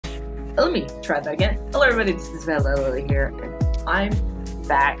Let me try that again. Hello everybody, this is Velo here, and I'm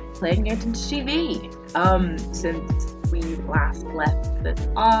back playing IdentityV. Since we last left this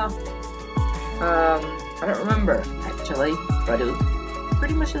off, I don't remember, actually, but it was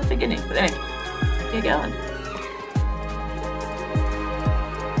pretty much at the beginning, but anyway, get going.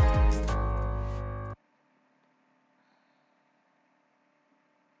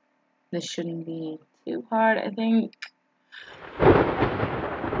 This shouldn't be too hard, I think.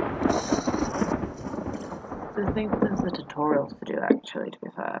 I think there's the tutorials to do, actually, to be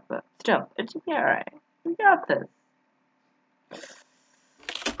fair, but still, it should be alright. We got this.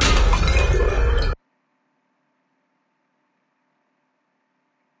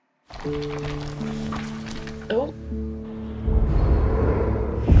 Oh.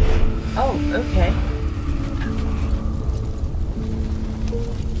 Oh, okay.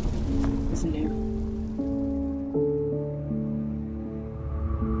 This is new.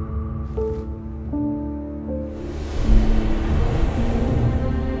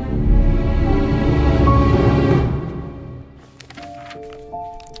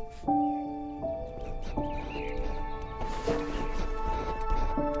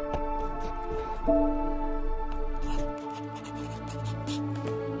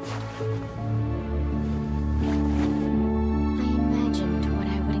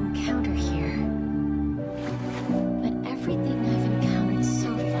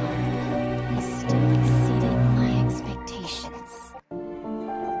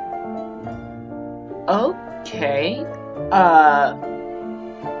 Okay.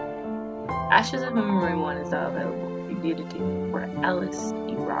 Ashes of Memory 1 is now available. You need to do for Alice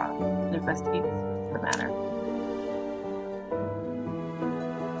E. Roth and investigate the matter.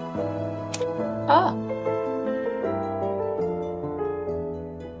 Oh.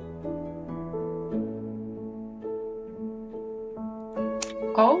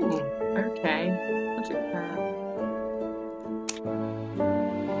 Oh, okay. What's your plan?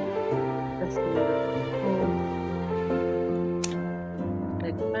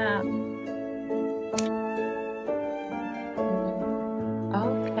 Map.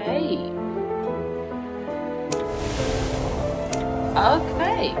 Okay.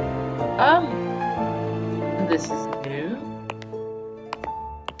 Okay. This is new.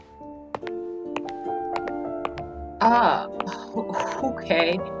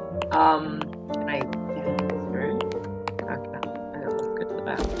 Okay. Can I get through? Okay. I don't know. Go to the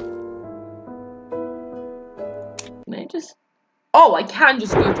back. Can I just... Oh, I can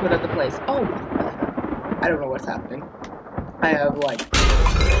just go to another place. Oh, I don't know what's happening. I have like...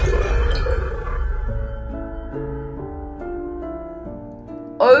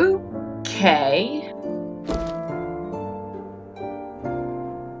 Okay.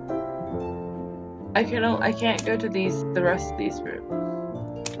 I can't go to the rest of these rooms.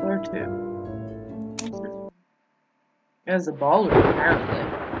 Or two. There's a ballroom apparently.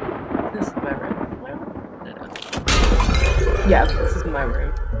 This is my room. Yeah, okay, this is my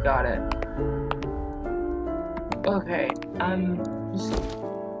room. Got it. Okay, just...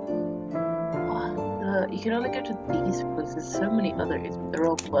 you can only go to these places. So many others, but they're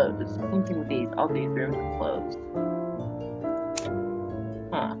all closed. Same thing with these. All these rooms are closed.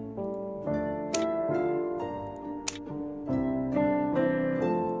 Huh.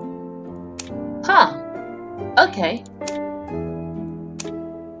 Huh. Okay.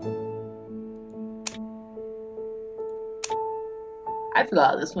 I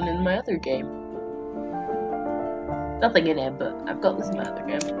forgot this one in my other game. Nothing in it, but I've got this in my other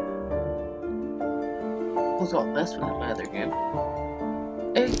game. I've got this one in my other game.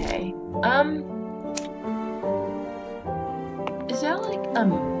 Okay. Is there like a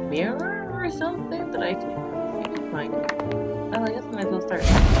mirror or something that I can find? Oh, I guess I might as well start.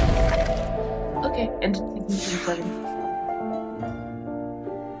 Okay, Entity 7.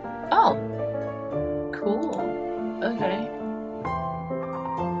 Oh. Cool. Okay.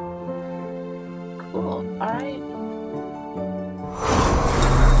 Cool. Alright.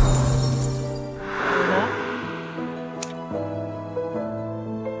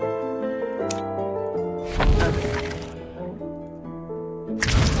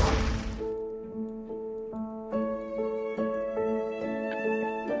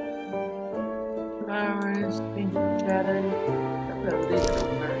 Flowers being shattered.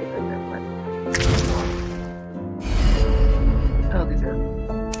 Oh, these are.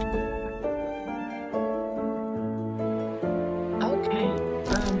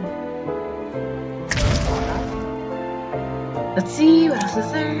 Let's see, what else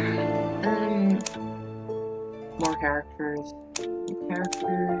is there? More characters.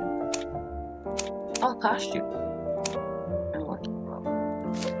 Oh, costumes. I'm looking for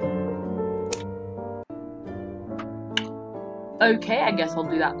them. Okay, I guess I'll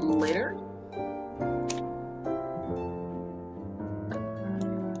do that later.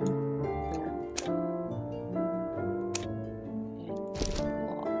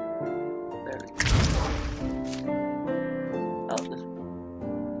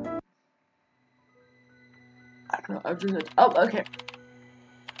 Oh, okay.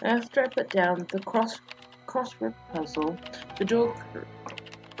 After I put down the crossword puzzle, the door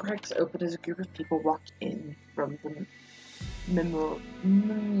cracks open as a group of people walk in from the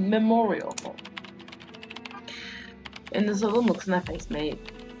memorial hall. And the solemn looks on their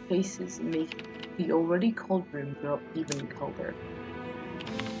faces make the already cold room feel even colder.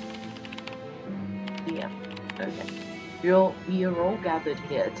 Yeah, okay. We are all gathered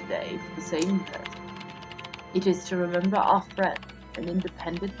here today for the same purpose. It is to remember our friend, an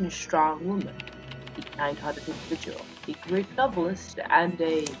independent and strong woman, a kind-hearted individual, a great novelist, and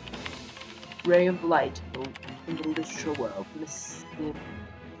a ray of light in the literary world, Miss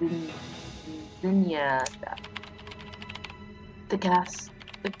Zinniata.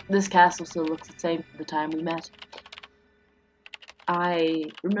 This castle still looks the same from the time we met.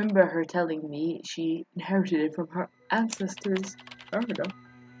 I remember her telling me she inherited it from her ancestors. I don't know.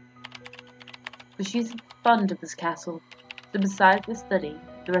 But she's fond of this castle, so besides the study,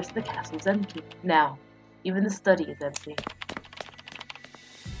 the rest of the castle is empty. Now, even the study is empty.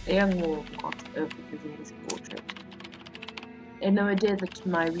 A young woman walks over to his portrait. I had no idea that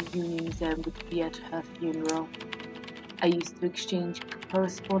my reunion exam would be at her funeral. I used to exchange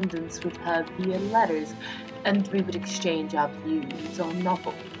correspondence with her via letters, and we would exchange our views on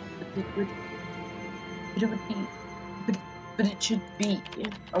novels. But it should be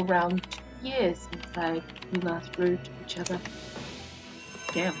around 2 years since we last wrote to each other.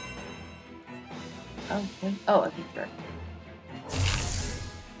 Damn. Okay. Oh, I think right.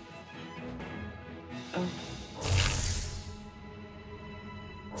 Oh.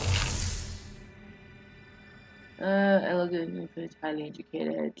 Elegant and highly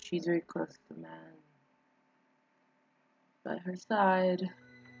educated. She's very close to the man by her side.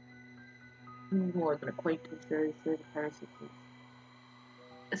 More than acquaintance, very good parasitic.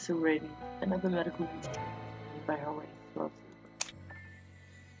 A syringe, another medical instrument by her way closely.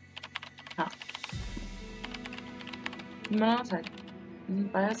 Huh. The man outside,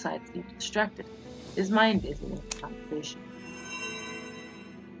 by her side, seems distracted. His mind is in a conversation.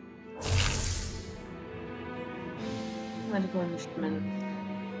 Medical instruments,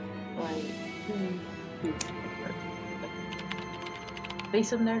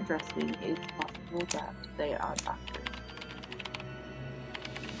 based on their dressing, it is possible that they are doctors.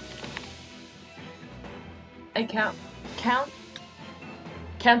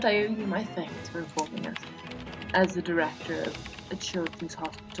 Count, I owe you my thanks for informing us. As the director of a children's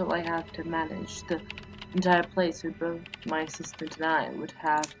hospital, I have to manage the entire place, where both my assistant and I would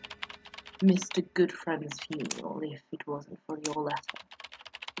have missed a good friend's funeral if it wasn't for your letter.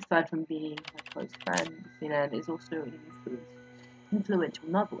 Aside from being my close friend, Sinan is also an influential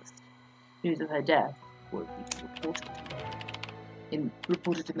novelist. News of her death would be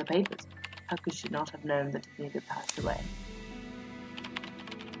reported in the papers. How could she not have known that Zina had passed away?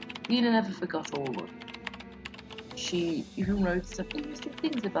 Zina never forgot all of it. She even wrote some interesting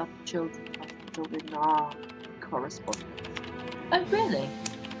things about the children's hospital in our correspondence. Oh, really?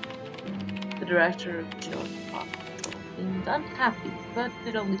 The director of the children's hospital seemed unhappy, but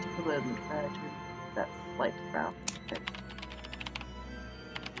it only took a moment for her to remove that slight frown.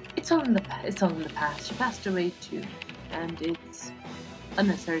 It's all in the past. She passed away too, and it's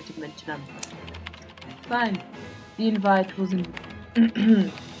unnecessary to mention Fine. The invite wasn't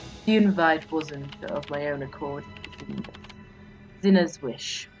of my own accord. Zina's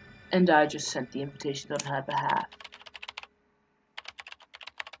wish, and I just sent the invitation on her behalf.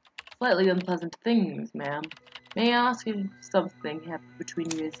 Slightly unpleasant things, ma'am. May I ask if something happened between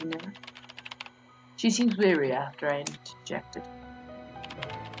you and Zina? She seems weary after I interjected.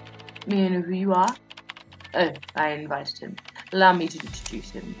 May I know who you are? Oh, I invited him. Allow me to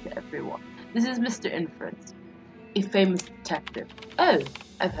introduce him to everyone. This is Mr. Inference, a famous detective. Oh,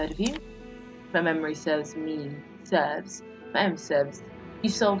 I've heard of you. My memory serves. You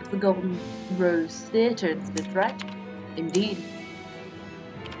solved the Golden Rose Theatre incident, right? Indeed.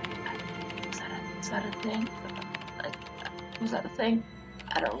 Was that a thing? Was that a thing?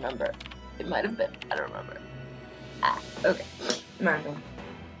 I don't remember. It might have been. I don't remember. Okay. Random.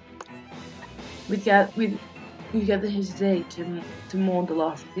 We gathered here today to mourn the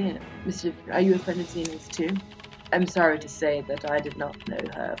loss of Zina. Mr. Are you a friend of Zina's too? I'm sorry to say that I did not know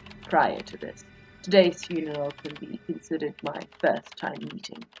her prior to this. Today's funeral can be considered my first time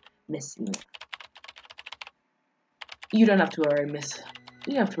meeting Miss Zina. You don't have to worry, miss.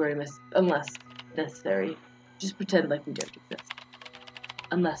 You don't have to worry, miss, unless necessary. Just pretend like we don't exist.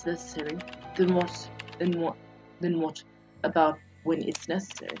 Unless necessary, then what? Then what about when it's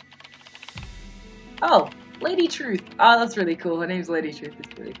necessary? Oh, Lady Truth. Oh, that's really cool. Her name's Lady Truth.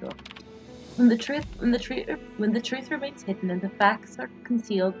 It's really cool. When the truth remains hidden and the facts are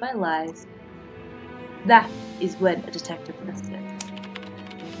concealed by lies, that is when a detective is necessary.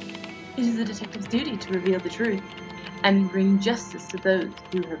 It is a detective's duty to reveal the truth and bring justice to those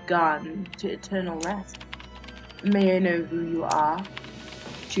who have gone to eternal rest. May I know who you are?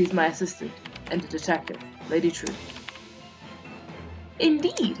 Choose my assistant and a detective, Lady Truth.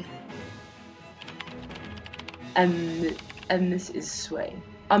 Indeed. And this is Sway,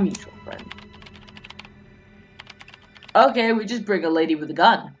 a mutual friend. Okay, we just bring a lady with a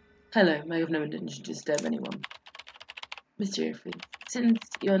gun. Hello, I have no intention to disturb anyone. Mr. Jeffrey, since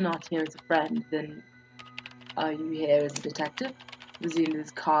you're not here as a friend, then are you here as a detective? Was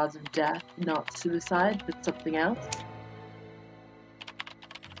Zenith's cause of death not suicide, but something else?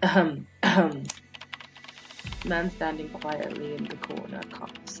 The man standing quietly in the corner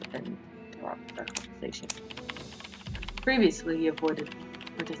coughs and interrupts our conversation. Previously, he avoided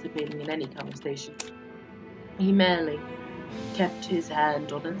participating in any conversation. He merely kept his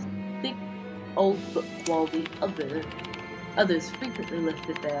hand on a thick old book while the others frequently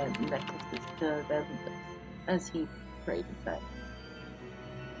lifted their necklaces to their lips as he prayed in silence.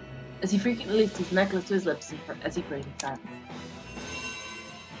 As he frequently lifted his necklace to his lips as he prayed in silence.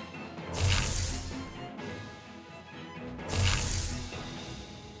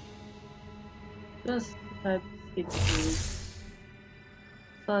 Just the type of skin to breathe.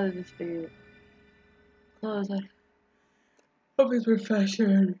 Follow the spirit. Close it. Of his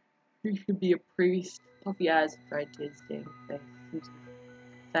profession. He should be a priest. Puffy eyes bright to his staring face.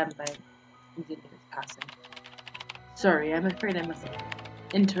 Stand by into his passing. Sorry, I'm afraid I must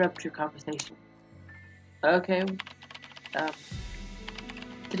interrupt your conversation. Okay.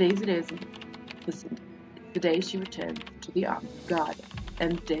 Today's the day. Listen, it's the day she returns to the arms of God,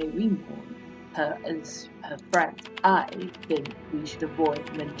 and the day we mourn her as her friend. I think we should avoid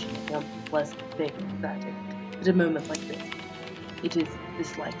mentioning unpleasant things at a moment like this. It is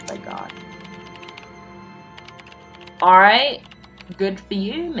disliked by God. Alright, good for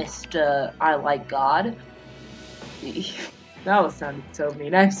you, Mr. I like God. That was sounding so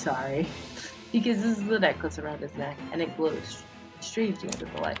mean, I'm sorry. He kisses the necklace around his neck, and it glows strangely under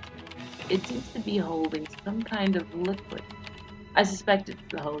the light. It seems to be holding some kind of liquid. I suspect it's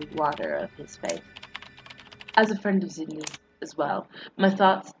the holy water of his faith. As a friend of Sydney's as well, my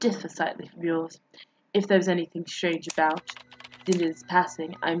thoughts differ slightly from yours. If there's anything strange about Sydney's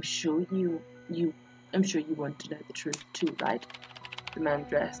passing, I'm sure you want to know the truth too, right? The man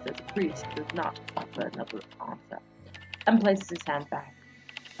dressed as a priest does not offer another answer, and places his hand back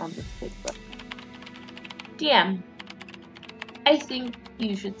on the thick book. DM, I think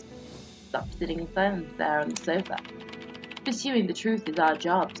you should stop sitting in silence there on the sofa. Pursuing the truth is our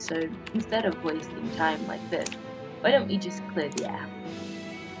job, so instead of wasting time like this, why don't we just clear the air?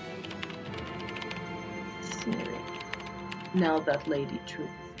 Sneering. Now that Lady Truth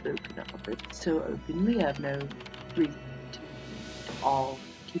has spoken of it so openly, I have no reason to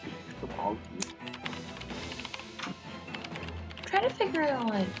keep it from all of you. I'm trying to figure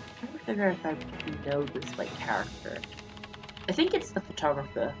out if I know this character. I think it's the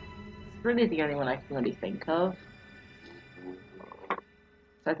photographer. It's really the only one I can really think of.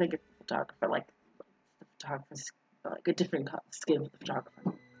 So I think it's the photographer, the photographer's a different skin of the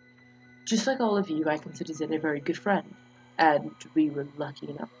photographer. Just like all of you, I consider Zen a very good friend, and we were lucky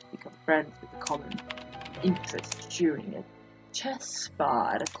enough to become friends with a common interest during a chess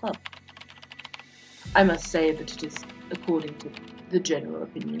spa at a club. I must say that it is, according to the general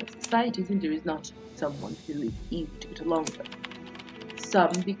opinion of society, Zindu is not someone who is easy to get along with.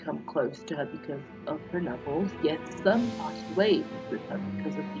 Some become close to her because of her novels, yet some parted ways with her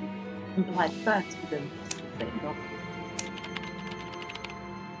because of the implied facts within the same novel.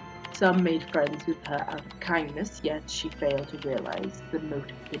 Some made friends with her out of kindness, yet she failed to realize the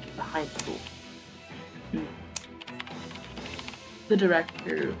motive hidden behind it all. The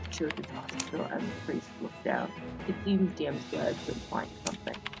director of the Children's Hospital and the priest looked down. It seems DM's words were implying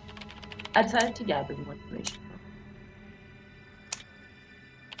something. I decided to gather more information from her.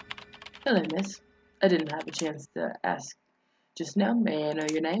 Hello, miss. I didn't have a chance to ask just now. May I know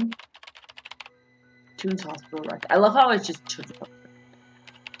your name? Children's Hospital Director. I love how it's just Children's Hospital.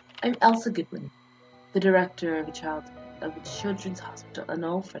 I'm Elsa Goodwin, the director of a Children's Hospital, an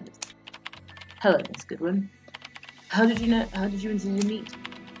old friend of mine. Hello, Miss Goodwin. How did you and Cindy meet?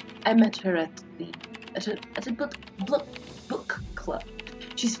 I met her at the at a book club.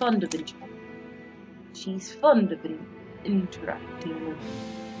 She's fond of interacting with. She's fond of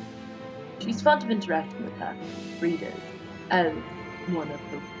interacting with her readers. As one of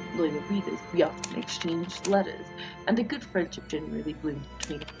her loyal readers, we often exchanged letters, and a good friendship generally bloomed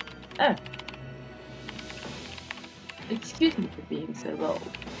between us. Oh. Excuse me for being so bold.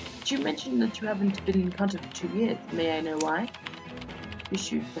 You mentioned that you haven't been in contact for 2 years. May I know why? She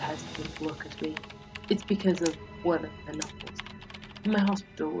shoots a hesitant look at me. It's because of one of her novels. My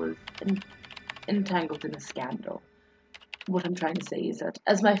hospital was entangled in a scandal. What I'm trying to say is that,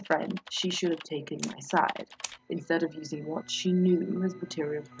 as my friend, she should have taken my side, instead of using what she knew as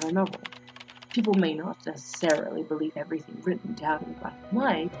material for her novel. People may not necessarily believe everything written down in black and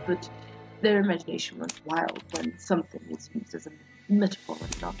white, but their imagination runs wild when something is used as a metaphor in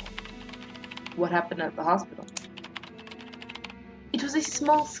a novel. What happened at the hospital? It was a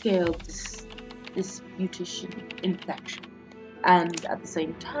small-scale disputation infection, and at the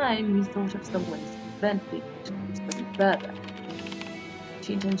same time we thought of some ways to prevent the infection from spreading further.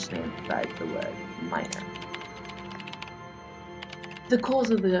 She intentionally emphasized the word minor. The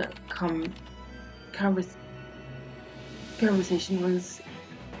cause of the conversation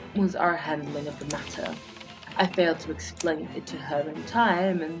was our handling of the matter. I failed to explain it to her in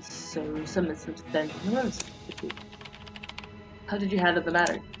time, and so some misunderstanding arose between us. How did you handle the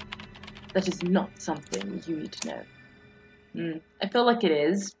matter? That is not something you need to know. I feel like it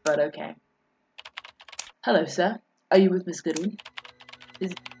is, but okay. Hello, sir. Are you with Miss Goodwin?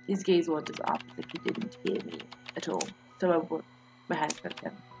 His gaze wanders off as if he didn't hear me at all, so I put my hand at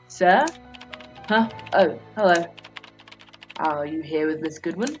him. Sir? Huh? Oh, hello. Are you here with Miss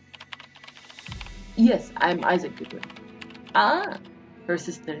Goodwin? Yes, I'm Isaac Goodwin. Ah, her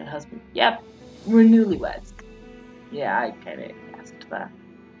assistant and husband. Yep, we're newlyweds. Yeah, I kinda guessed that.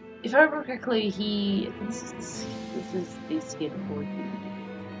 If I remember correctly, this is the skin for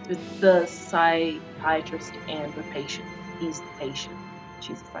with the psychiatrist and the patient. He's the patient.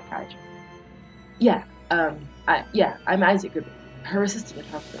 She's a psychiatrist. Yeah, I'm Isaac Goodwin, her assistant and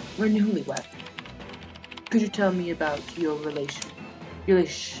husband. We're newlyweds. Could you tell me about your relationship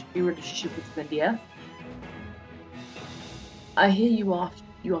with India? I hear you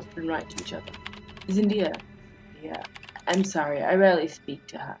often write to each other. Is India? Yeah. I'm sorry, I rarely speak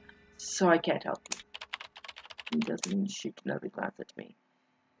to her, so I can't help you. He doesn't shoot another glance at me.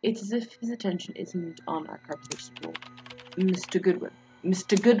 It's as if his attention isn't on our conversation at all. Mr. Goodwin.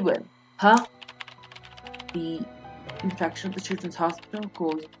 Mr. Goodwin! Huh? The infection at the children's hospital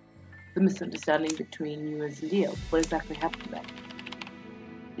caused the misunderstanding between you and India. What exactly happened there?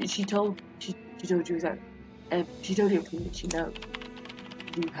 She told you exactly. She told you everything that she knows.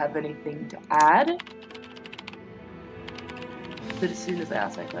 Do you have anything to add? But as soon as I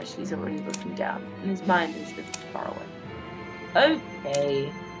ask that question, he's already looking down, and his mind is drifting far away.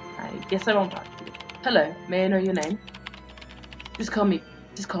 Okay, I guess I won't talk to you. Hello, may I know your name? Just call me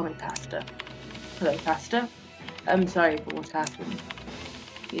Pastor. Hello, Pastor. I'm sorry for what happened.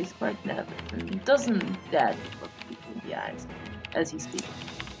 He is quite nervous and doesn't dare to look people in the eyes as he speaks.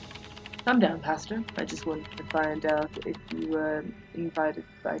 Calm down, Pastor. I just wanted to find out if you were invited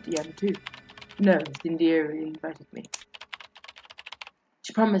by DM too. No, Cynthia invited me.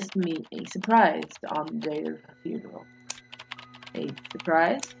 She promised me a surprise on the day of her funeral. A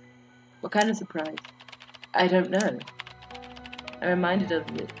surprise? What kind of surprise? I don't know. I'm reminded of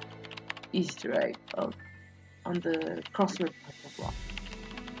the Easter egg on the crossroad block.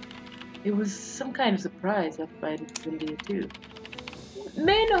 It was some kind of surprise I provided to India too.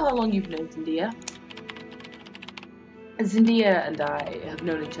 May I know how long you've known Zindia? Zindia and I have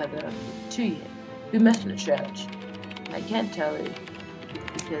known each other for 2 years. We met in a church. I can't tell if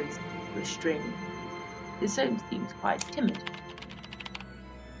it's because we're strangers. His tone seems quite timid.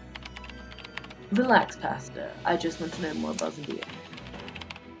 Relax, Pastor. I just want to know more about Zindia.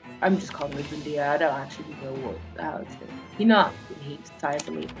 I'm just calling her Zindia. I don't actually know how it's going. He nods and he sighs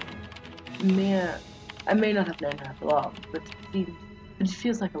a relief. I may not have known her for long, but it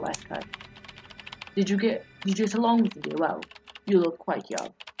feels like a lifetime. Did you get along with Zindia well? You look quite young.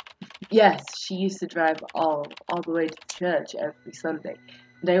 Yes, she used to drive all the way to the church every Sunday,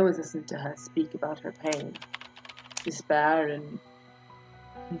 and I always listened to her speak about her pain, despair, and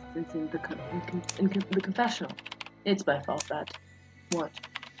instance in the confessional. It's my fault that what?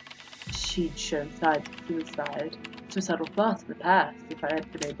 She'd shown signs of suicidal thoughts in the past. If I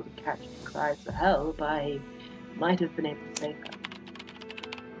had been able to catch her cries for help, I might have been able to save her.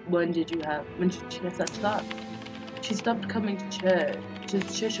 When did she have such thoughts? She stopped coming to the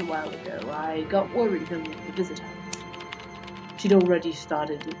church a while ago. I got worried when we went to visit her. She'd already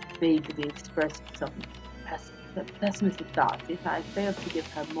started to vaguely express some pessimistic thoughts if I failed to give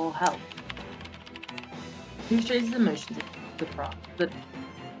her more help. He restrains his emotions at the cross, but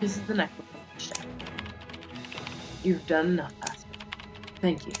this is the neck of the shadow. You've done enough, Pastor.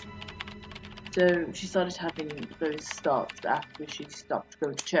 Thank you. So she started having those thoughts after she stopped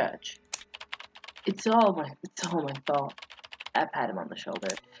going to church. It's all my fault. I pat him on the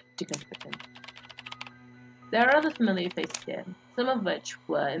shoulder to comfort him. There are other familiar faces here, some of which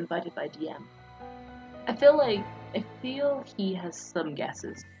were invited by DM. I feel he has some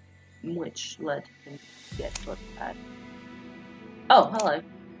guesses, which led him to get what he had. Oh, hello.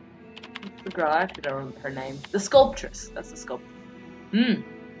 It's the girl, I actually don't remember her name. The sculptress. That's the sculptress.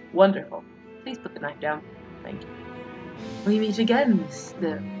 Wonderful. Please put the knife down. Thank you. We meet again,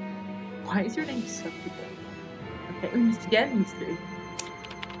 Mr. Why is your name so good? Okay, we meet again,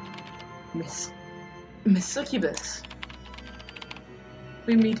 Miss Succubus.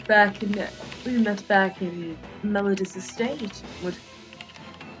 We met back in Melodis estate.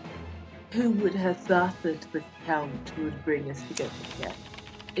 Who would have thought that the Count would bring us together again?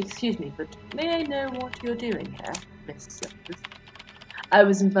 Excuse me, but may I know what you're doing here, Miss Succubus? I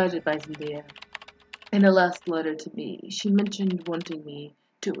was invited by Zendaya. In a last letter to me, she mentioned wanting me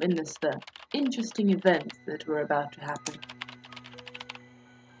to witness the interesting events that were about to happen.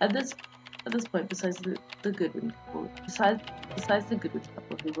 At this point, besides the Goodwin couple,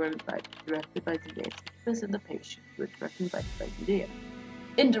 who were invited directly by Zendaya, Succubus and the patient were directly invited by Zendaya.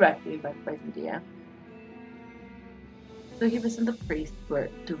 Indirectly invited by Zendaya. Succubus and the priest were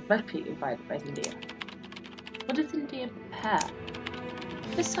directly invited by Zendaya. What did Zendaya prepare?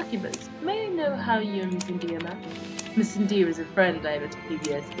 Miss Succubus, may I know how you and Zendaya met? Miss Zendaya is a friend I met a few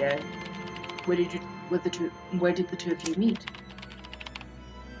years ago. Where did the two of you meet?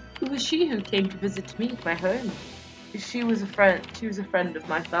 It was she who came to visit me at my home. She was a friend of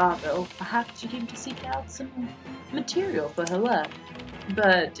my father, or perhaps she came to seek out some material for her work.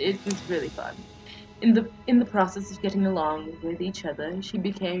 But it was really fun. In the process of getting along with each other, she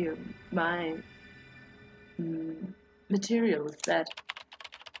became my material instead.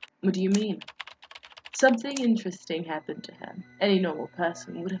 What do you mean? Something interesting happened to her. Any normal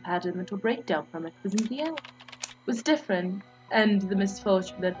person would have had a mental breakdown from it, but Zendaya was different, and the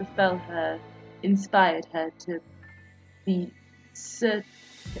misfortune that befell her inspired her to a certain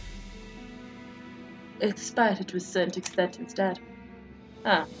extent instead.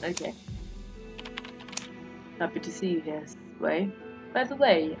 Ah, okay. Happy to see you here, Sway. By the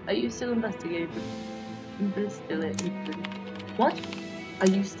way, are you still investigating What? Are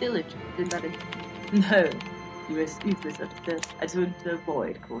you still interested in that? No, you've misunderstood. I just want to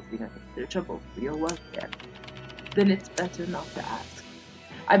avoid causing unnecessary trouble for your work here. Then it's better not to ask.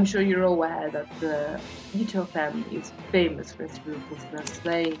 I'm sure you're aware that the Ito family is famous for its ruthlessness.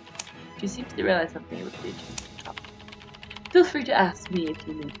 She seems to realize something with the trouble. Feel free to ask me if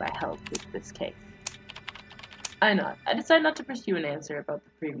you need my help with this case. I nod. I decide not to pursue an answer about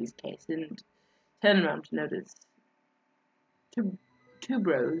the previous case and turn around to notice two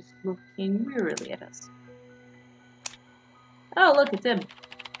bros looking wearily at us. Oh, look, it's him.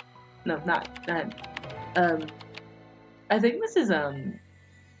 No, not him. I think this is, the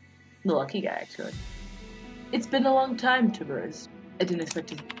lucky guy, actually. It's been a long time, two bros. I didn't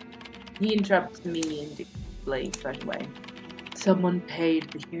expect it. He interrupts me and explains right away. Someone paid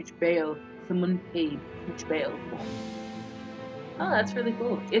the huge bail for him. Oh, that's really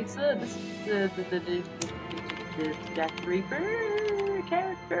cool. It's the Jack the Reaper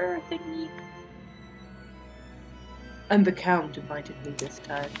character thingy. And the Count invited me this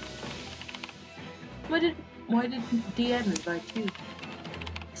time. Why did DM invite you?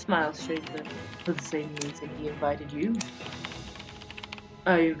 Smiles strangely. For the same reason he invited you.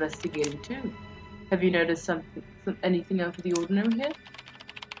 Are you investigating too? Have you noticed anything out of the ordinary here?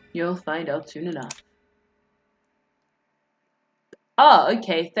 You'll find out soon enough. Oh,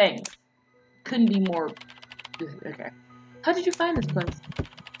 okay, thanks. Couldn't be more... Okay. How did you find this place?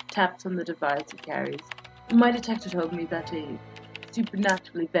 Taps on the device he carries. My detector told me that a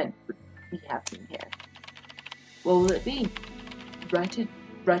supernatural event would be happening here. What will it be? Write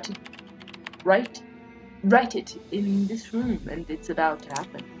it in this room, and it's about to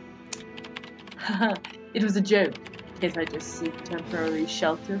happen. Haha, it was a joke. Can't I just seek temporary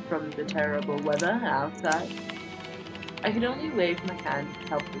shelter from the terrible weather outside? I could only wave my hand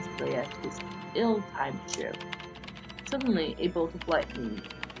helplessly at his ill-timed joke. Suddenly, a bolt of lightning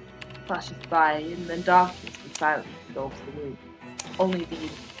flashes by, and then darkness and silence engulfs the room. Only the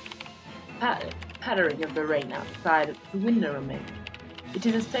pattering of the rain outside of the window remains. It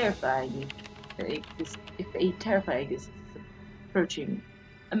is terrifying if a terrifying approaching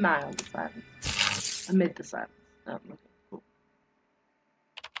a mild silence. Amid the silence. Oh, okay, cool.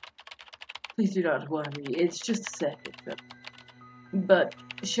 Please do not worry, it's just a circuit. But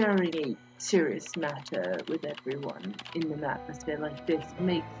sharing a serious matter with everyone in an atmosphere like this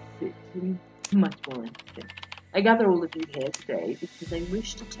makes it much more interesting. I gather all of you here today because I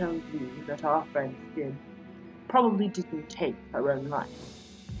wish to tell you that our friend Sid probably didn't take her own life.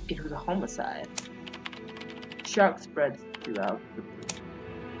 It was a homicide. Shark spreads throughout the prison.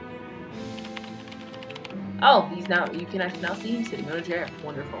 Oh, you can actually now see him sitting on a chair.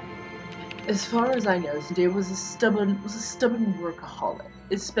 Wonderful. As far as I know, Zendaya was a stubborn workaholic,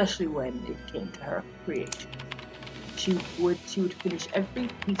 especially when it came to her creation. She would finish every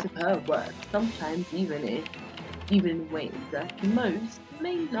piece of her work, sometimes even in ways that most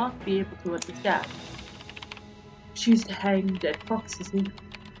may not be able to understand. She used to hang dead foxes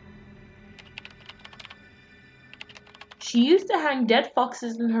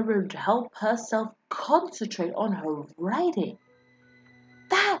in her room to help herself concentrate on her writing.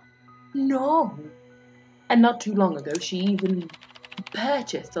 No! And not too long ago, she even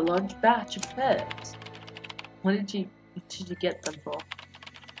purchased a large batch of herbs. What did you get them for?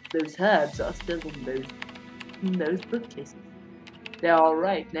 Those herbs are still in those bookcases. They're all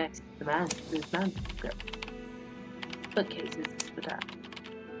right next to those manuscripts. Bookcases for that.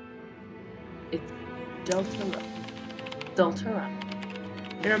 It's Delta.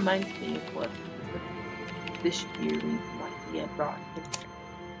 It reminds me of what this year might be brought in.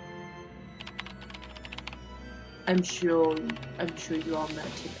 I'm sure you all met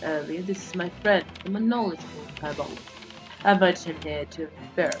him earlier. This is my friend, I'm a knowledgeable herbologist. I invited him here to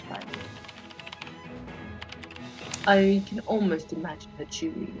verify me. I can almost imagine her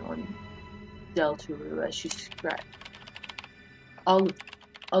chewing on Deltarune as she described. All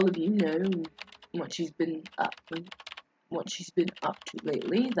of you know what she's been up to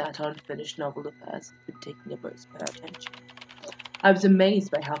lately. That unfinished novel of hers has been taking up most of her attention. I was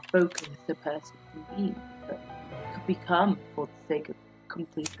amazed by how focused a person can become for the sake of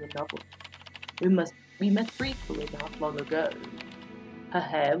completing a novel. We met briefly not long ago. Her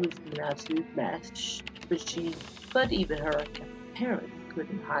hair was an absolute mess, but even her unkept appearance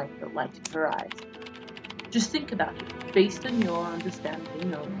couldn't hide the light in her eyes. Just think about it. Based on your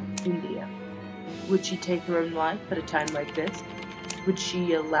understanding of India, would she take her own life at a time like this? Would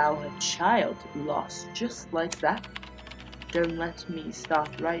she allow her child to be lost just like that? Don't let me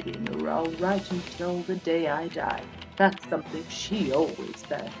start writing, or I'll write until the day I die. That's something she always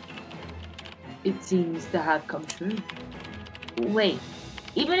said. It seems to have come true. Wait,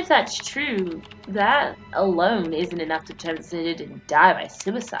 even if that's true, that alone isn't enough to tempt Sid to die by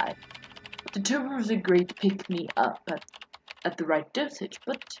suicide. The tumor is a great pick-me-up at the right dosage,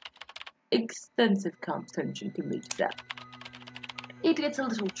 but extensive consumption can lead to death. It gets a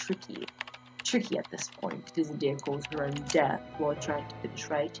little tricky at this point. Does India cause her own death while trying to finish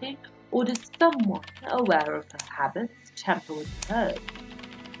writing, or does someone aware of her habits tamper with hers?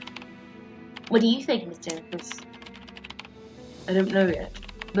 What do you think, Mr. Empress? I don't know yet,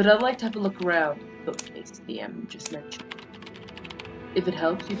 but I'd like to have a look around the bookcase the DM just mentioned. If it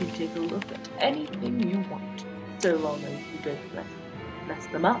helps, you can take a look at anything you want, so long as you don't mess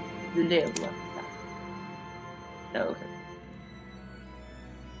them up. Zendaya will understand. Oh, okay.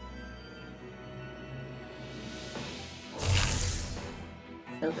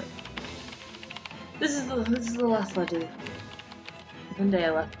 Okay. This is the last letter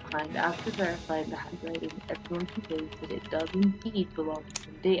Zendaya left behind. After verifying the handwriting, everyone concludes that it does indeed belong to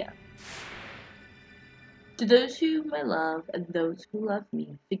Zendaya. To those whom I love and those who love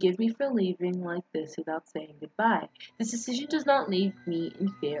me, forgive me for leaving like this without saying goodbye. This decision does not leave me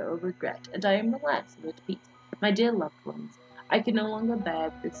in fear or regret, and I am relaxing at peace. My dear loved ones, I can no longer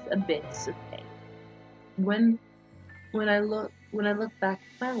bear this abyss of pain. When I look back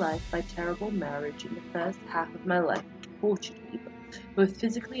at my life, my terrible marriage in the first half of my life tortured me, both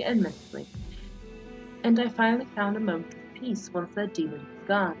physically and mentally. And I finally found a moment of peace once that demon was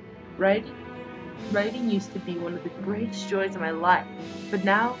gone. Writing used to be one of the greatest joys of my life, but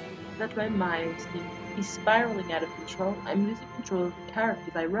now that my mind seems to be spiraling out of control, I'm losing control of the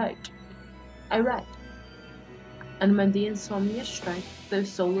characters I write. And when the insomnia strikes, those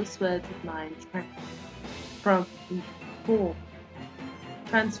soulless words of mine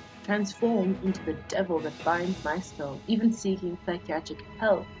transform into the devil that binds my soul. Even seeking psychiatric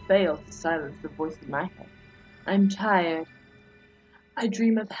help fails to silence the voice in my head. I'm tired. I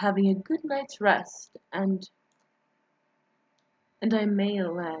dream of having a good night's rest, and I may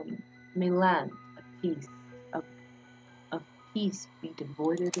land a peace of peace be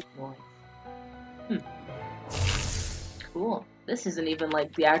devoid of noise. Cool. This isn't even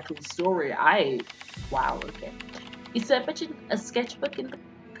like the actual story. Wow, okay. He said, mentioned a sketchbook in the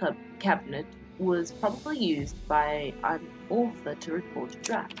cabinet was probably used by an author to record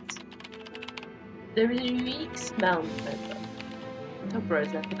drafts. There is a unique smell in the notebook. Until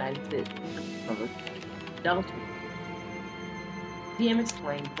Rose recognized it from a Dalton. DM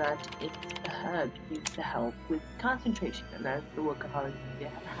explained that it's a herb used to help with concentration, and as the workaholic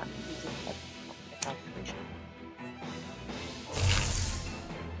had happened using concentration.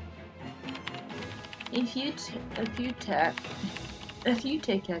 A few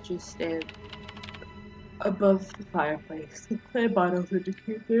tea catchers stand above the fireplace. The clay bottles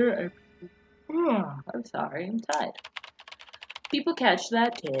indicate they're empty. I'm sorry, I'm tired. People catch their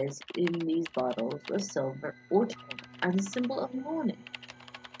tears in these bottles of silver or tin as a symbol of mourning.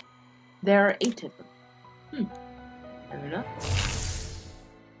 There are 8 of them. Fair enough.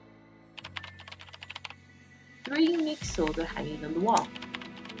 3 unique swords are hanging on the wall.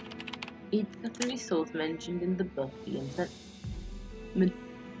 It's the 3 swords mentioned in the book The Infant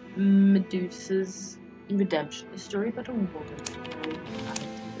Medusa's Redemption, a story about a woman who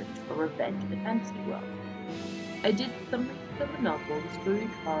for revenge in a fantasy world. I did some research on the novel. The story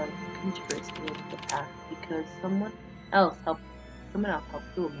card controversy over the past because someone else helped the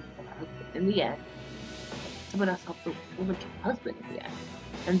woman kill her husband in the end. Someone else helped the woman kill her husband in the end.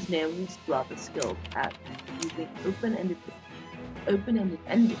 And Snail was rather skilled at using open-ended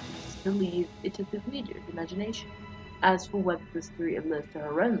endings to leave it to the reader's imagination. As for whether the story lives to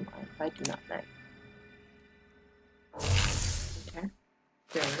her own life, I do not know. Okay,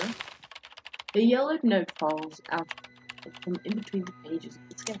 fair enough. A yellowed note falls out from in between the pages of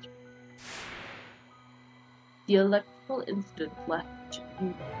the sketch. The electrical incident left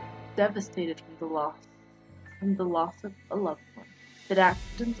you devastated from the loss of a loved one. That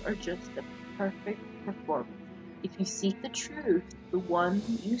accidents are just a perfect performance. If you seek the truth, the one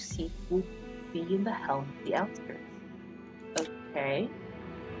you seek will be in the helm of the outskirts. Okay.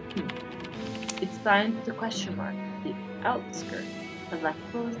 It's signed with a question mark. The outskirts.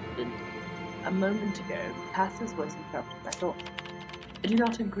 Electrical incident. A moment ago, Pastor's voice interrupted my thoughts. I do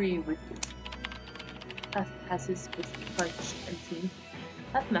not agree with you. Has his fist clenched and seemed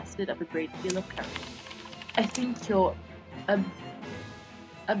to have mustered up a great deal of courage. I think your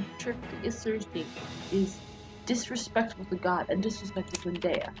abstractly asserting is disrespectful to God and disrespectful to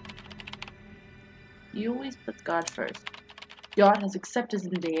Zendaya. He always puts God first. God has accepted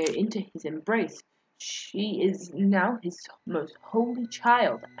Zendaya into his embrace. She is now his most holy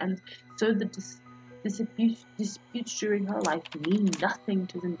child, and so the disputes during her life mean nothing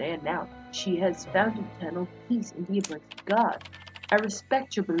to Zendaya now. She has found eternal peace in the embrace of God. I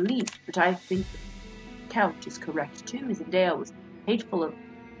respect your belief, but I think the Count is correct too. Zendaya was hateful of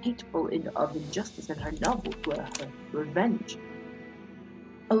injustice, and her novels were her revenge.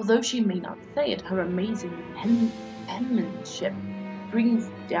 Although she may not say it, her amazing penmanship brings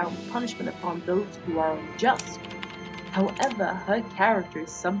down punishment upon those who are unjust. However, her character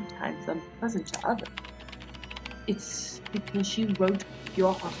is sometimes unpleasant to others. It's because she wrote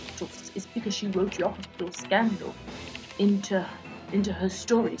your hospital scandal into her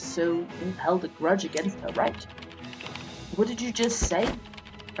story, so you held a grudge against her, right? What did you just say?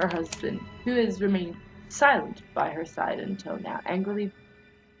 Her husband, who has remained silent by her side until now, angrily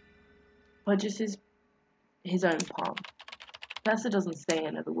punches his own palm. Pastor doesn't say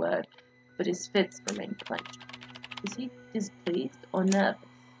another word, but his fists remain clenched. Is he displeased or nervous?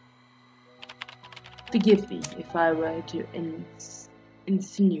 Forgive me if I were to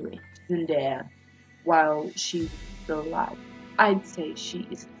insinuate Zendaya while she was still alive. I'd say she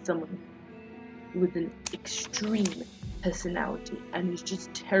is someone with an extreme personality and is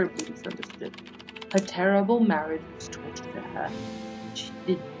just terribly misunderstood. Her terrible marriage was torture to her.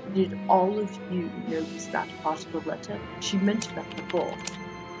 Did all of you notice that part of the letter? She mentioned that before.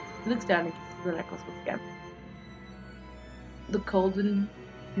 He looks down and kisses the necklace once again. The cold and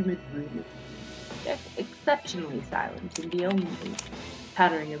humid room is exceptionally silent, and the only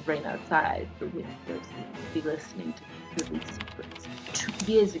pattering of rain outside the window seems to be listening to the secrets.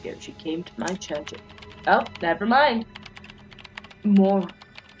 2 years ago, she came to my church. Oh, never mind.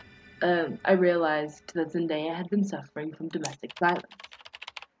 I realized that Zendaya had been suffering from domestic violence.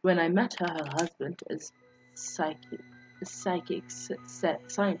 When I met her, her husband, a psychic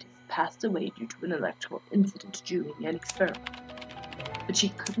scientist, passed away due to an electrical incident during an experiment. But she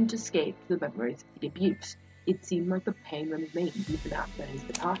couldn't escape the memories of the abuse. It seemed like the pain remained even after his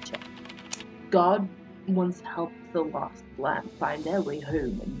departure. God once helped the lost lamb find their way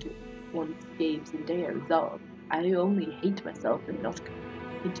home, and once gave Zendaya resolve. I only hate myself and not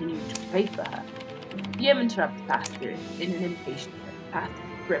continue to pray for her. DM interrupts Pastor in an impatient way.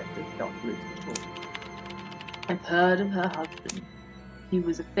 Pastor's grip does not loosen at all. I've heard of her husband. He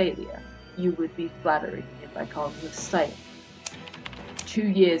was a failure. You would be flattering him by calling him a silent. 2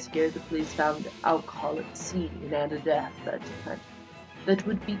 years ago, the police found alcohol at the scene and a death certificate. That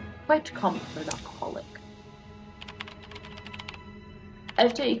would be quite common for an alcoholic.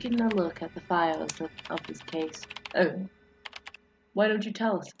 I've taken a look at the files of this case. Oh, why don't you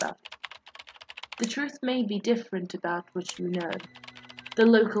tell us about it? The truth may be different about what you know. The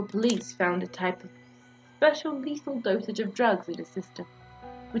local police found a type of special lethal dosage of drugs in his system,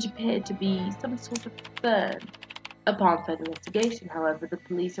 which appeared to be some sort of fern. Upon further investigation, however, the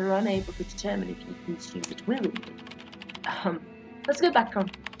police are unable to determine if he consumed it willingly. Let's go back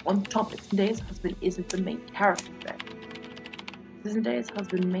on topic. Zendaya's husband isn't the main character there. Zendaya's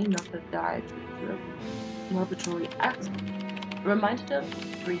husband may not have died due to a laboratory accident. Reminded of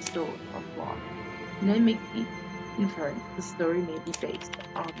 3 stores on Blog. They make the inference the story may be based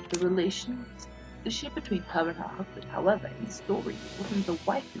on the relationship between her and her husband. However, in the story, it wasn't the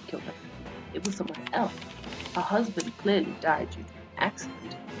wife who killed her. It was someone else. Her husband clearly died due to an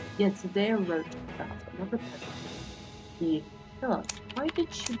accident. Yet Zendaya wrote about another person. The killer. Why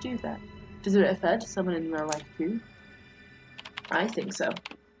did she do that? Does it refer to someone in real life too? I think so.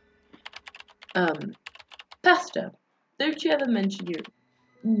 Pastor, don't you ever mention your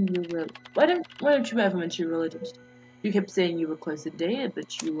why don't you ever mention your religion? You kept saying you were close to Zendaya,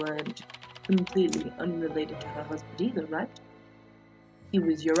 but you weren't completely unrelated to her husband either, right? He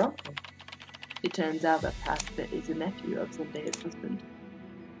was your uncle. It turns out that Pastor is a nephew of Zendaya's husband.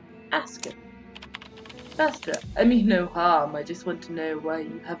 Ask him. Pastor, I mean no harm. I just want to know why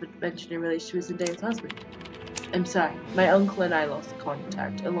you haven't mentioned your relationship with Zendaya's husband. I'm sorry, my uncle and I lost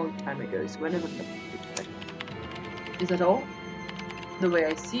contact a long time ago, so I never got to it. Is that all? The way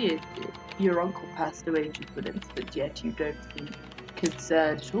I see it, your uncle passed away due to an incident, yet you don't seem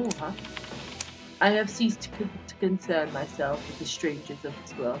concerned at all, huh? I have ceased to concern myself with the strangers of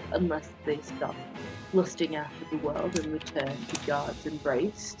this world, unless they stop lusting after the world and return to God's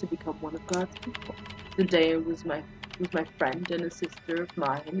embrace to become one of God's people. Zendaya was my friend and a sister of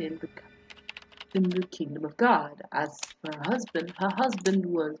mine in the kingdom of God. As for her husband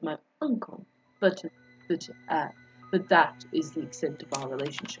was my uncle, but that is the extent of our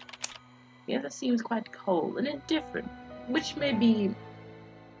relationship. The other seems quite cold and indifferent, which may be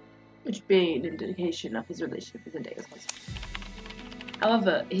an indication of his relationship with Zendaya's husband.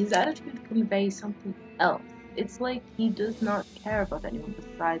 However, his attitude conveys something else. It's like he does not care about anyone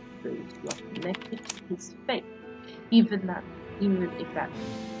besides those who are connected to his faith, even if that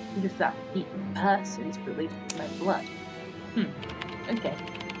person is related to my blood. Okay.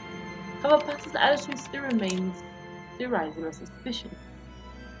 However, Pastor's attitude still raises my suspicion.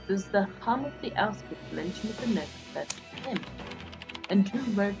 Does the hum of the outskirts mention of the note that him? And who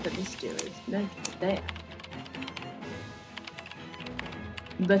wrote the mysterious note there?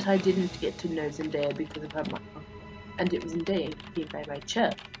 But I didn't get to know Zendaya because of her uncle, and it was Zendaya who came by my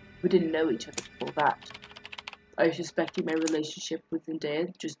church. We didn't know each other before that. Are you suspecting my relationship with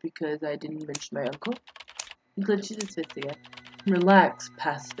Zendaya just because I didn't mention my uncle? He clenches his fist again. Relax,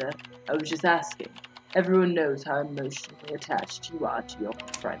 Pastor. I was just asking. Everyone knows how emotionally attached you are to your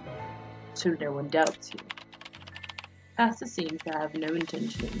friend, so no one doubts you. Pastor seems to have no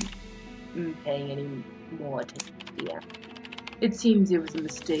intention in paying any more attention to the end. It seems it was a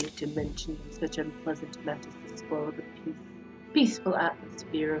mistake to mention such unpleasant matters to spoil the peaceful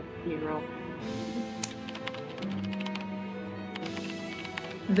atmosphere of the funeral.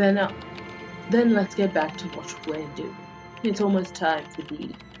 Then let's get back to what we're doing. It's almost time for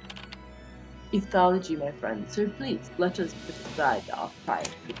the ethology, my friend, so please let us put aside our pride.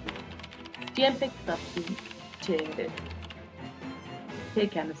 DM picks up the tear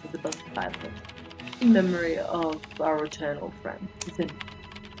canvases above the fireplace, in memory of our eternal friend.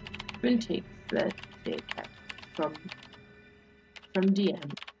 Twin takes the tear cap from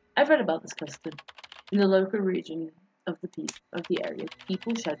DM. I've read about this custom. In the local region of the area,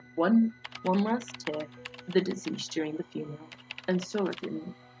 people shed one last tear for the deceased during the funeral and store it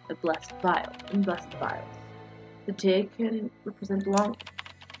in a blessed vial. The tear can represent longing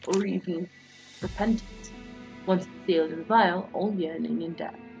or even repentance. Once it's sealed in the vial, all yearning and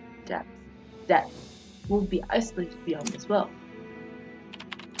death will be isolated beyond this world.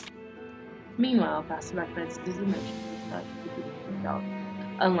 Meanwhile, Pastor recognizes his emotions inside the dog,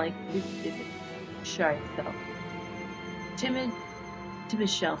 unlike his vivid, shy self. Timid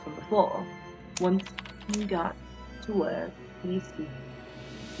shell from before, once he got to work, he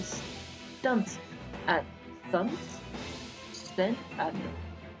stunts at stunts? Then, I don't know.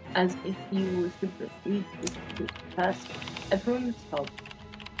 as if he was completely discreet person. Everyone responds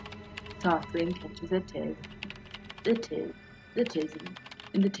softly and catches their tears, the tears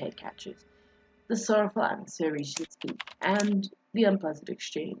in the tear catchers. The sorrowful answer reaches its peak, and the unpleasant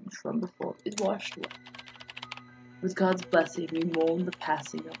exchange from before is washed away. With God's blessing, we mourn the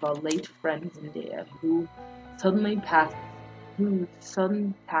passing of our late friend Zendaya, whose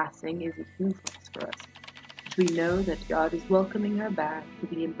sudden passing is a huge loss for us. But we know that God is welcoming her back to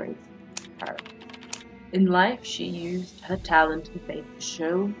the embrace of paradise. In life, she used her talent and faith to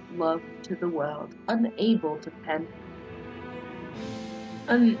show love to the world, unable to pen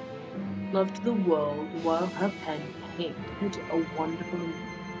love to the world while her pen painted a wonderful and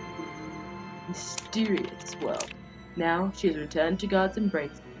mysterious world. Now she has returned to God's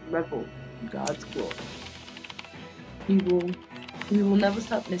embrace and revels in God's glory. We will never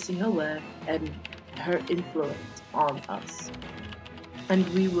stop missing her work and her influence on us. And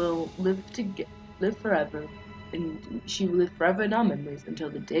we will live forever, and she will live forever in our memories until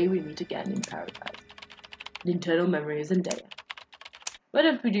the day we meet again in paradise. An eternal memory of Zendaya. Why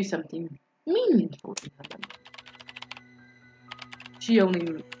don't we do something meaningful in her memory? She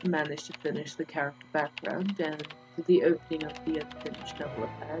only managed to finish the character background and the opening of the unfinished novel of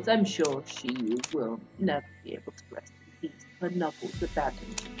hers. I'm sure she will never be able to rest in peace. Her novels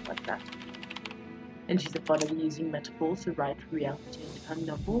abandoned like that. And she's fond of using metaphors to write reality into her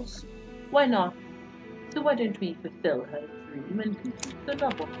novels. Why not? So why don't we fulfill her dream and complete the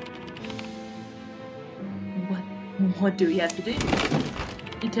novel? What do we have to do?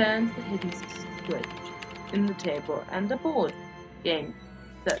 He turns the hidden switch in the table and a board game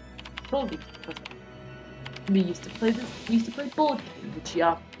set slowly to the puzzle. We used to play board games, and she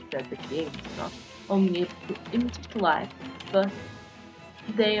often said that games are not only able to imitate life, but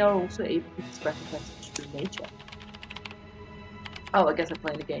they are also able to express a message through nature. Oh, I guess I'm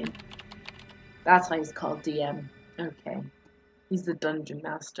playing a game. That's why he's called DM. Okay. He's the dungeon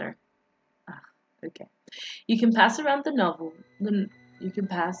master. Ah, okay. You can pass around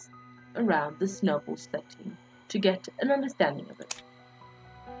this novel setting to get an understanding of it.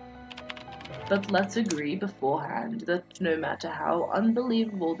 But let's agree beforehand that no matter how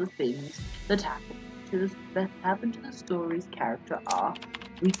unbelievable the things that happen to the story's character are,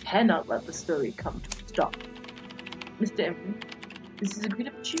 we cannot let the story come to a stop. Mr. Emery, this is a great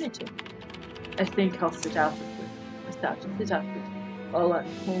opportunity. I think I'll sit out with it. All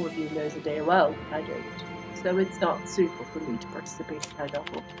of you knows the day well, I don't. So it's not suitable for me to participate in her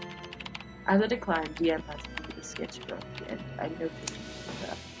novel. As I declined, DM has completed the sketchbook, and I noticed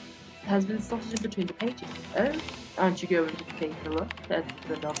that it has been slotted in between the pages. Oh, aren't you going to take a look at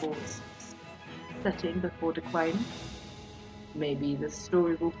the novel's setting before declining? Maybe the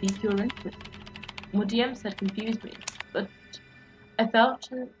story will pique your interest. What DM said confused me, but I felt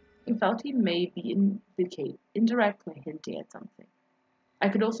he may be indirectly hinting at something. I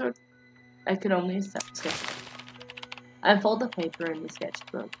could only accept the sketchbook. I unfold the paper in the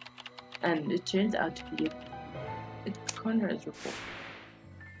sketchbook, and it turns out to be a coroner's report.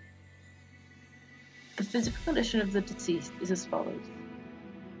 The physical condition of the deceased is as follows.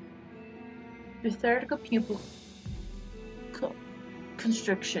 Vertical pupil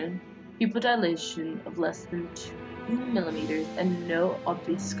constriction, pupil dilation of less than 2 millimeters, and no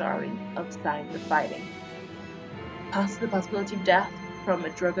obvious scarring of signs of fighting. The possibility of death from a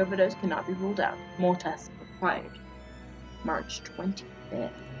drug overdose cannot be ruled out. More tests are required. March 25th.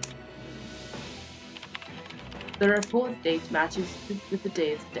 The report date matches with the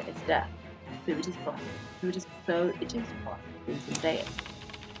day of his death, so it is possible Zendaya.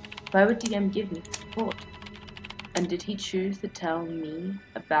 Why would DM give me this report? And did he choose to tell me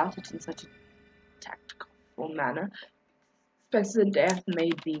about it in such a tactful manner? Suspects Zendaya may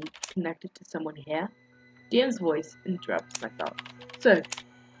be connected to someone here? DM's voice interrupts my thoughts. So,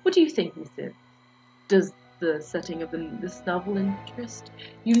 what do you think, Mr.? Does the setting of this novel interest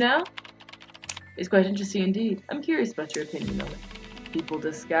you now? It's quite interesting indeed. I'm curious about your opinion on it. People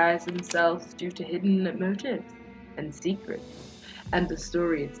disguise themselves due to hidden motives and secrets, and the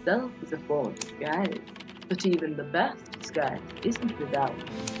story itself is a form of disguise. But even the best disguise isn't without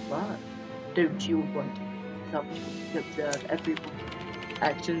flaws. Don't you want to observe everyone's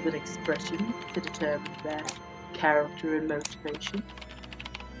actions and expressions to determine their character and motivation?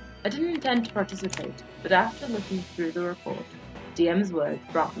 I didn't intend to participate, but after looking through the report, DM's words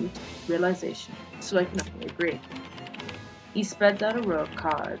brought me to realization, so I can only agree. He spreads out a row of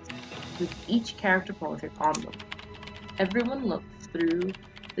cards with each character portrait on them. Everyone looks through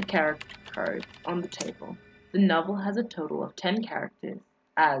the character cards on the table. The novel has a total of 10 characters,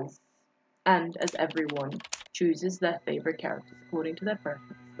 as everyone chooses their favorite characters according to their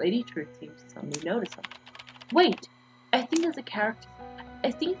preference. Lady Truth seems to suddenly notice something. Wait! I think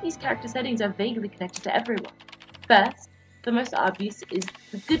these character settings are vaguely connected to everyone. First, the most obvious is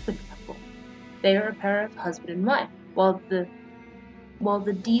the Goodwin couple. They are a pair of husband and wife, while the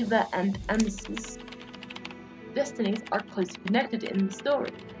Diva and Amice's destinies are closely connected in the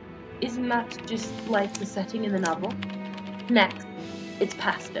story. Isn't that just like the setting in the novel? Next, it's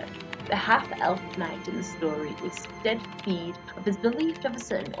Pastor. The half-elf knight in the story is stead feed of his belief of a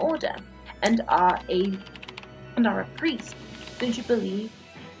certain order, and are a priest. Don't you believe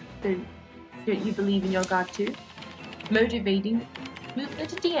in your God too? Motivating movement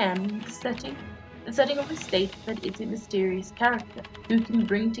to DM the setting of a state that is a mysterious character who can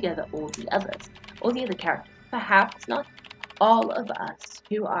bring together all the other characters. Perhaps not all of us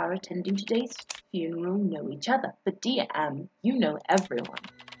who are attending today's funeral know each other, but DM, you know everyone.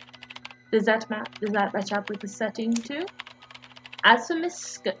 Does that match up with the setting too? As for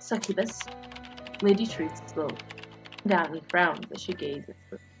Miss Succubus, Lady Truth slowly downly frowns as she gazes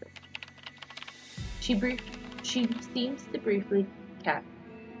at the She seems to briefly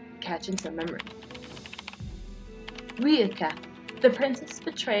catch in some memory. Ryuka, the princess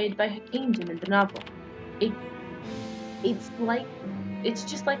betrayed by her kingdom in the novel. It's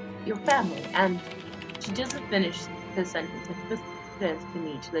just like your family, and she doesn't finish her sentence and prefers to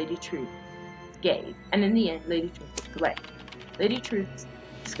meet Lady Truth's gaze, and in the end, Lady Truth looks away. Lady Truth's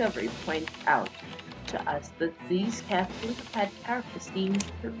discovery points out to us that these carefully prepared characters seem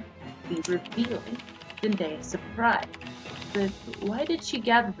to be revealing Zendaya's surprise. But why did she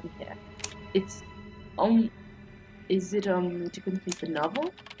gather them here? Is it only to complete the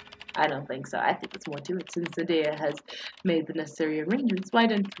novel? I don't think so. I think there's more to it. Since Zendaya has made the necessary arrangements, why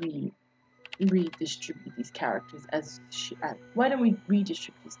don't we redistribute these characters as she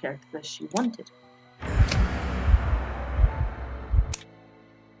wanted?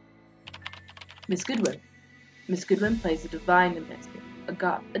 Miss Goodwin. Miss Goodwin plays a divine ambassador,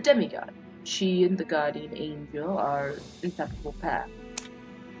 a demigod. She and the guardian angel are an inseparable pair.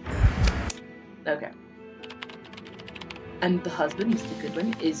 Okay. And the husband, Mr.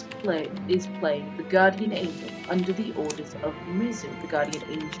 Goodwin, is playing the guardian angel under the orders of Mizu, the guardian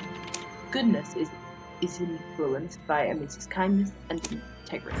angel. Goodness is influenced by Amice's kindness and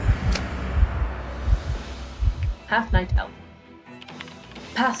integrity. Half-Knight Elf.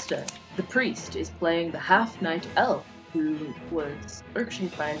 Pastor, the priest, is playing the half-Knight Elf who was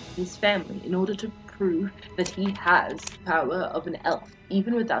orchestrated by his family in order to prove that he has the power of an elf,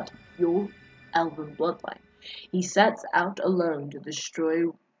 even without your elven bloodline. He sets out alone to destroy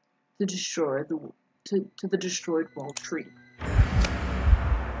the destroyed wall tree.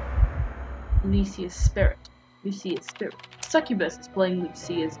 Lucia's spirit. Succubus is playing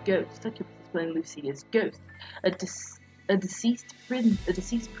Lucia's ghost. A deceased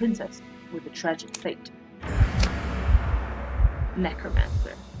princess with a tragic fate.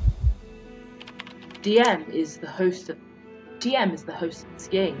 Necromancer. DM is the host of this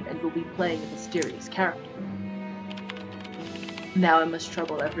game and will be playing a mysterious character. Now I must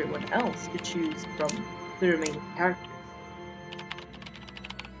trouble everyone else to choose from the remaining characters.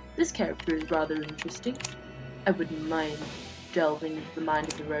 This character is rather interesting. I wouldn't mind delving into the mind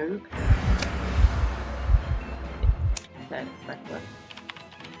of the rogue.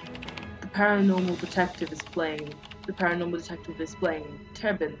 The paranormal detective is playing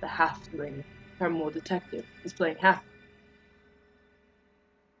Turbin, the halfling. Paranormal detective is playing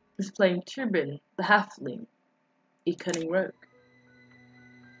Turbin, the halfling, a cunning rogue.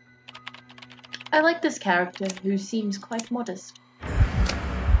 I like this character, who seems quite modest.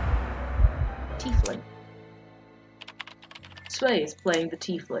 Tiefling. Sway is playing the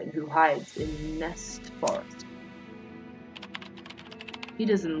tiefling who hides in Nest Forest. He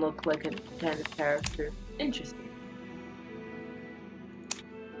doesn't look like a kind of character. Interesting.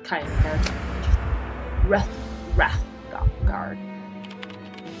 Kind of character. Wrathguard.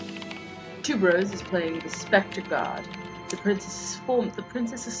 Tuberose is playing the Spectre God. The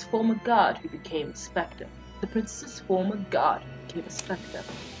princess's former guard who became a spectre.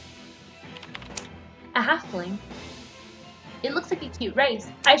 A halfling? It looks like a cute race.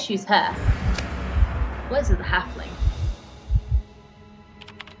 I choose her. Where's the halfling?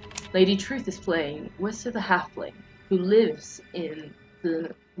 Lady Truth is playing Wester the halfling, who lives in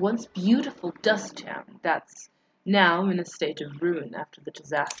the once beautiful dust town that's now in a state of ruin after the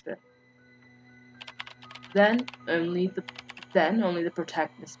disaster. Then only the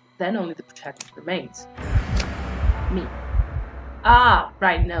protagonist remains. Me. Ah,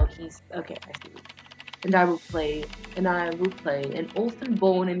 right, no, he's okay, I see. And I will play an orphan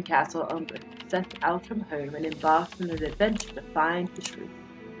born in Castle Umbra, set out from home and embarked on an adventure to find the truth.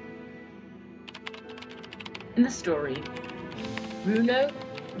 In the story, Bruno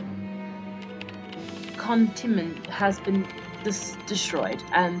continent has been destroyed,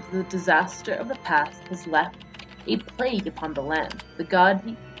 and the disaster of the past has left a plague upon the land. The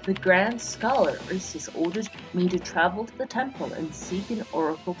Grand Scholar has ordered me to travel to the temple and seek an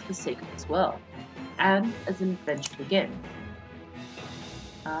oracle for the sake of his world, and as an adventure begins.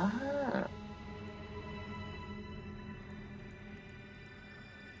 Ah.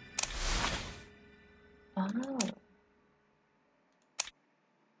 Ah.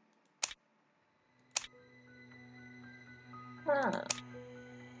 Huh.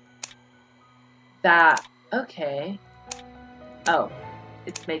 That, okay. Oh,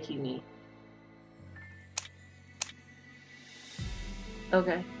 it's making me.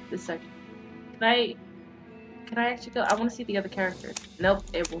 Okay, this second. Can I actually go? I want to see the other characters. Nope,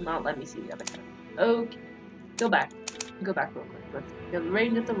 it will not let me see the other characters. Okay, go back. Go back real quick. Let's go. The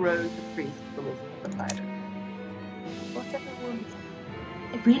range of the rose, the priest, the wizard, the fighter. What's everyone's?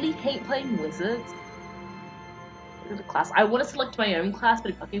 I really hate playing wizards. Look at the class. I want to select my own class,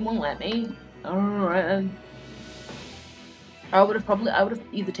 but it fucking won't let me. Alright. I would have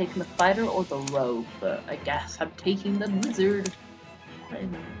either taken the fighter or the rogue, but I guess I'm taking the wizard.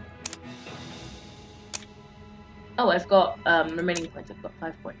 Oh, I've got remaining points. I've got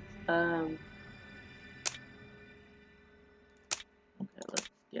 5 points. Okay, let's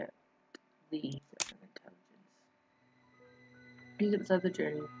get the intelligence. You get inside the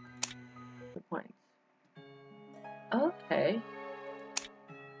journey. The points. Okay.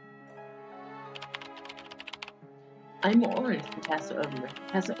 I'm orange from Casa Umber.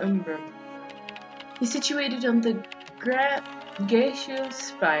 Casa Umber is situated on the Glacial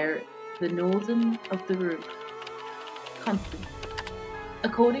Spire, the northern of the Rune continent.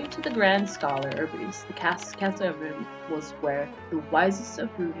 According to the Grand Scholar Urbis, the Casa Umber was where the wisest of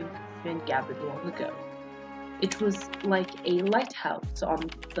Rune men gathered long ago. It was like a lighthouse on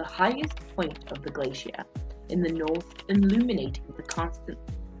the highest point of the glacier in the north, illuminating the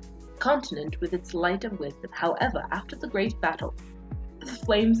continent with its light of wisdom. However, after the great battle, the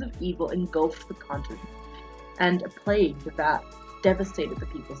flames of evil engulfed the continent, and a plague that devastated the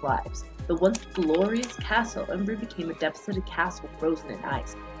people's lives. The once glorious castle Umbra became a devastated castle frozen in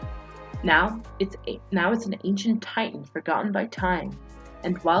ice. Now it's an ancient titan forgotten by time,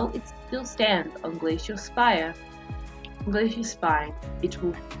 and while it still stands on Glacial Spire, it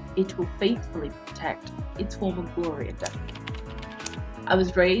will faithfully protect its former glory and destiny. I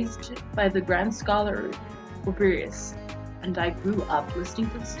was raised by the Grand Scholar Oberius, and I grew up listening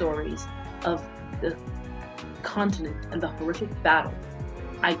to the stories of the continent and the horrific battle.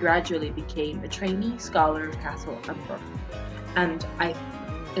 I gradually became a trainee scholar of Castle Umber, and I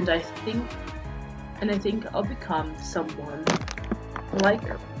think I'll become someone like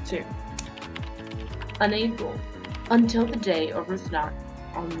her too. Unable until the day Orvis knocked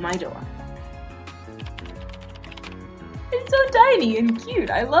on my door. It's so tiny and cute.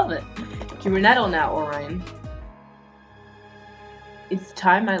 I love it. You're an adult now, Orion. It's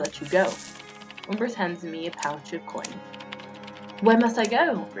time I let you go. Umbers hands me a pouch of coins. Where must I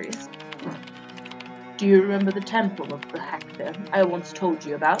go, Bruce? Do you remember the Temple of the Hector I once told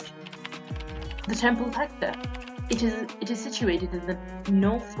you about? The Temple of Hector. It is situated in the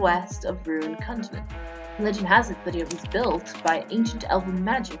northwest of Rune continent. Legend has it that it was built by ancient elven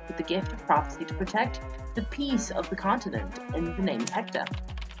magic with the gift of prophecy to protect the peace of the continent in the name of Hector.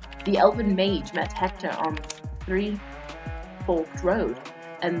 The elven mage met Hector on Three-Forked Road,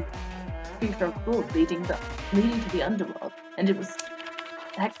 and Three-Forked Road leading to the underworld, and it was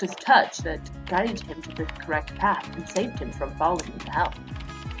Hector's touch that guided him to the correct path and saved him from falling into hell.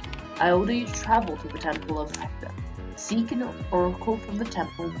 I order you to travel to the Temple of Hector. Seek an oracle from the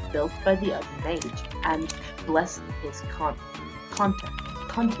temple built by the other mage, and bless his content.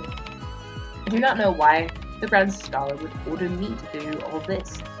 I do not know why the Grand Scholar would order me to do all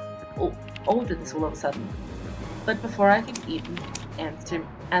this all of a sudden. But before I can even answer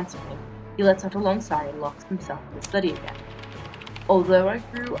him, he lets out a long sigh and locks himself in the study again. Although I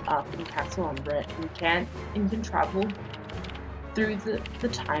grew up in Castle Umbra and can travel through the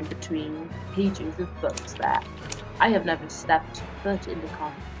time between pages of books that I have never stepped foot in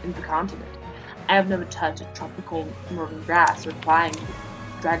the continent. I have never touched a tropical northern grass or climbed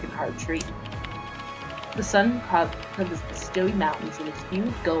a dragonheart tree. The sun covers the snowy mountains in a hue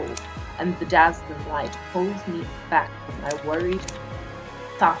of gold, and the dazzling light pulls me back from my worried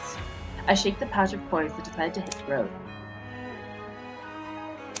thoughts. I shake the pouch of coins and decide to hit the road.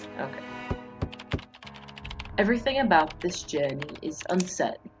 Okay. Everything about this journey is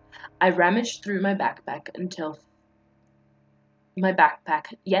uncertain. I rummage through my backpack until my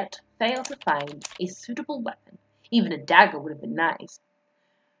backpack, yet failed to find a suitable weapon. Even a dagger would have been nice.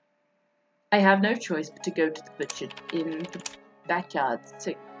 I have no choice but to go to the butcher in the backyard.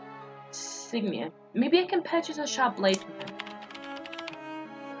 Signia. Maybe I can purchase a sharp blade from him.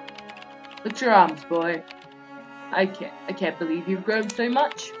 Look at your arms, boy. I can't believe you've grown so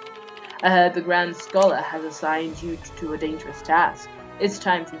much. I heard the Grand Scholar has assigned you to a dangerous task. It's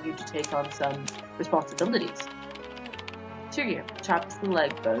time for you to take on some responsibilities. Signia chops the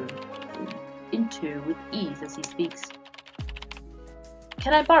leg bone in two with ease as he speaks.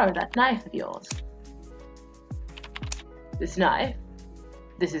 Can I borrow that knife of yours? This knife?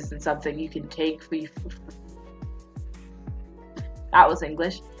 This isn't something you can take for That was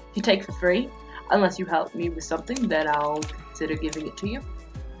English. You take for free? Unless you help me with something, then I'll consider giving it to you.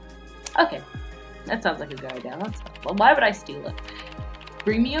 Okay. That sounds like a good idea. Well, why would I steal it?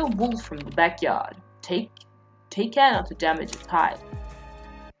 Bring me a wolf from the backyard. Take care not to damage its hide.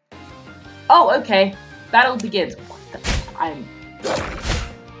 Oh, okay. Battle begins. What the?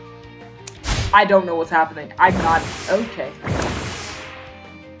 I don't know what's happening. I'm not. Okay.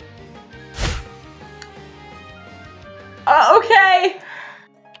 Okay.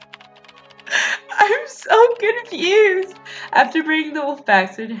 I'm so confused. After bringing the wolf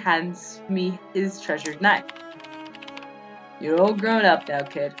back, Sid hands me his treasured knife. You're all grown up now,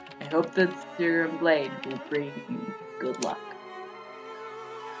 kid. I hope that your blade will bring you good luck.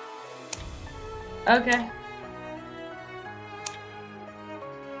 Okay.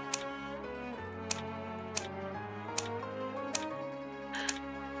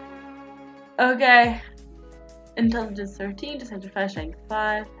 Okay. Intelligence 13, Deception 5, Strength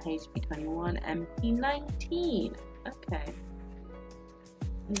 5, HP 21, MP 19. Okay.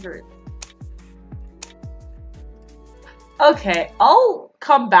 Invert. Okay, I'll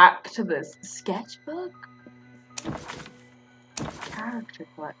come back to this sketchbook. Character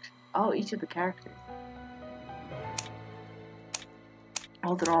collection. Oh, each of the characters.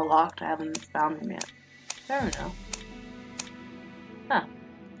 Oh, they're all locked. I haven't found them yet. Fair enough. Huh.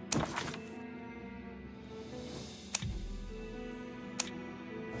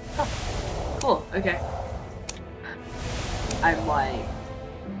 Oh, cool. Okay. I'm like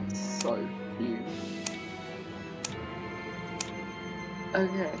so confused.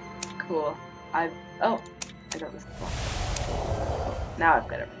 Okay, cool. I got this one. Now I've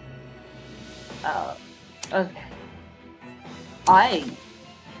got it. Okay.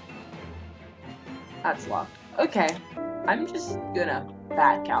 That's locked. Okay. I'm just gonna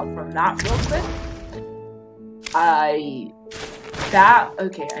back out from that real quick.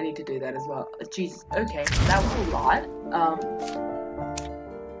 Okay, I need to do that as well. Jesus, okay, that was a lot.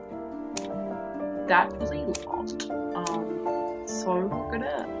 That was a lot. So we're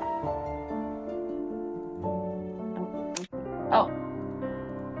gonna... Oh.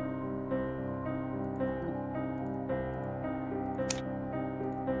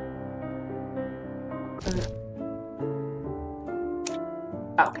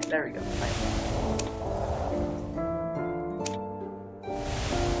 Okay, there we go.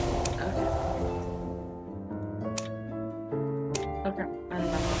 Okay, I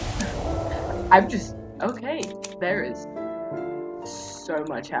don't know. I'm just... Okay, there is so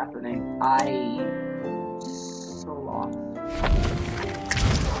much happening. I'm so lost.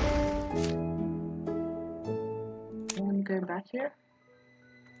 Anyone going back here?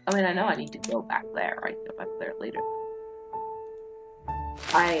 I mean, I know I need to go back there. I can go back there later.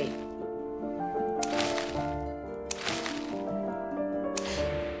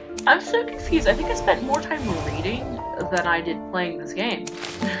 I'm so confused. I think I spent more time reading than I did playing this game.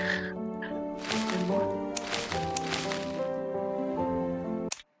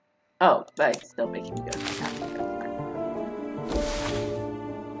 Oh, but it's still making me go.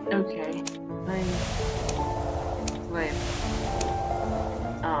 Okay. Wait.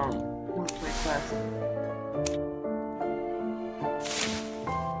 What's my quest?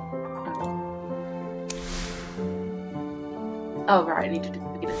 Oh, right, I need to do the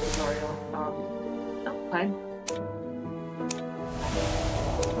beginning tutorial. Oh, fine.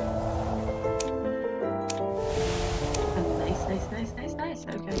 Nice.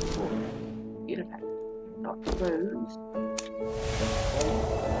 Okay, cool. Beautiful. Not closed.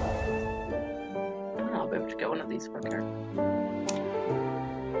 I'll be able to get one of these quicker.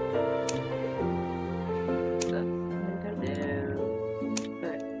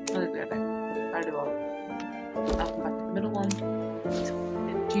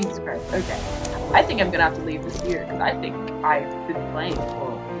 Jesus Christ. Okay. I think I'm gonna have to leave this here because I think I've been playing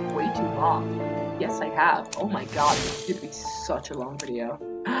for way too long. Yes, I have. Oh my god, this is gonna be such a long video.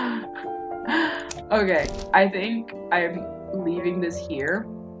 Okay, I think I'm leaving this here,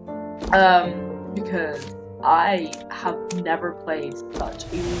 because I have never played such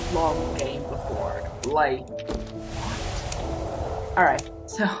a long game before. Like, what? Alright,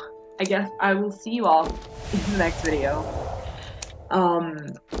 so I guess I will see you all in the next video.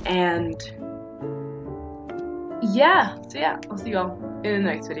 And yeah, so yeah, I'll see you all in the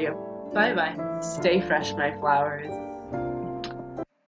next video. Bye bye. Stay fresh, my flowers.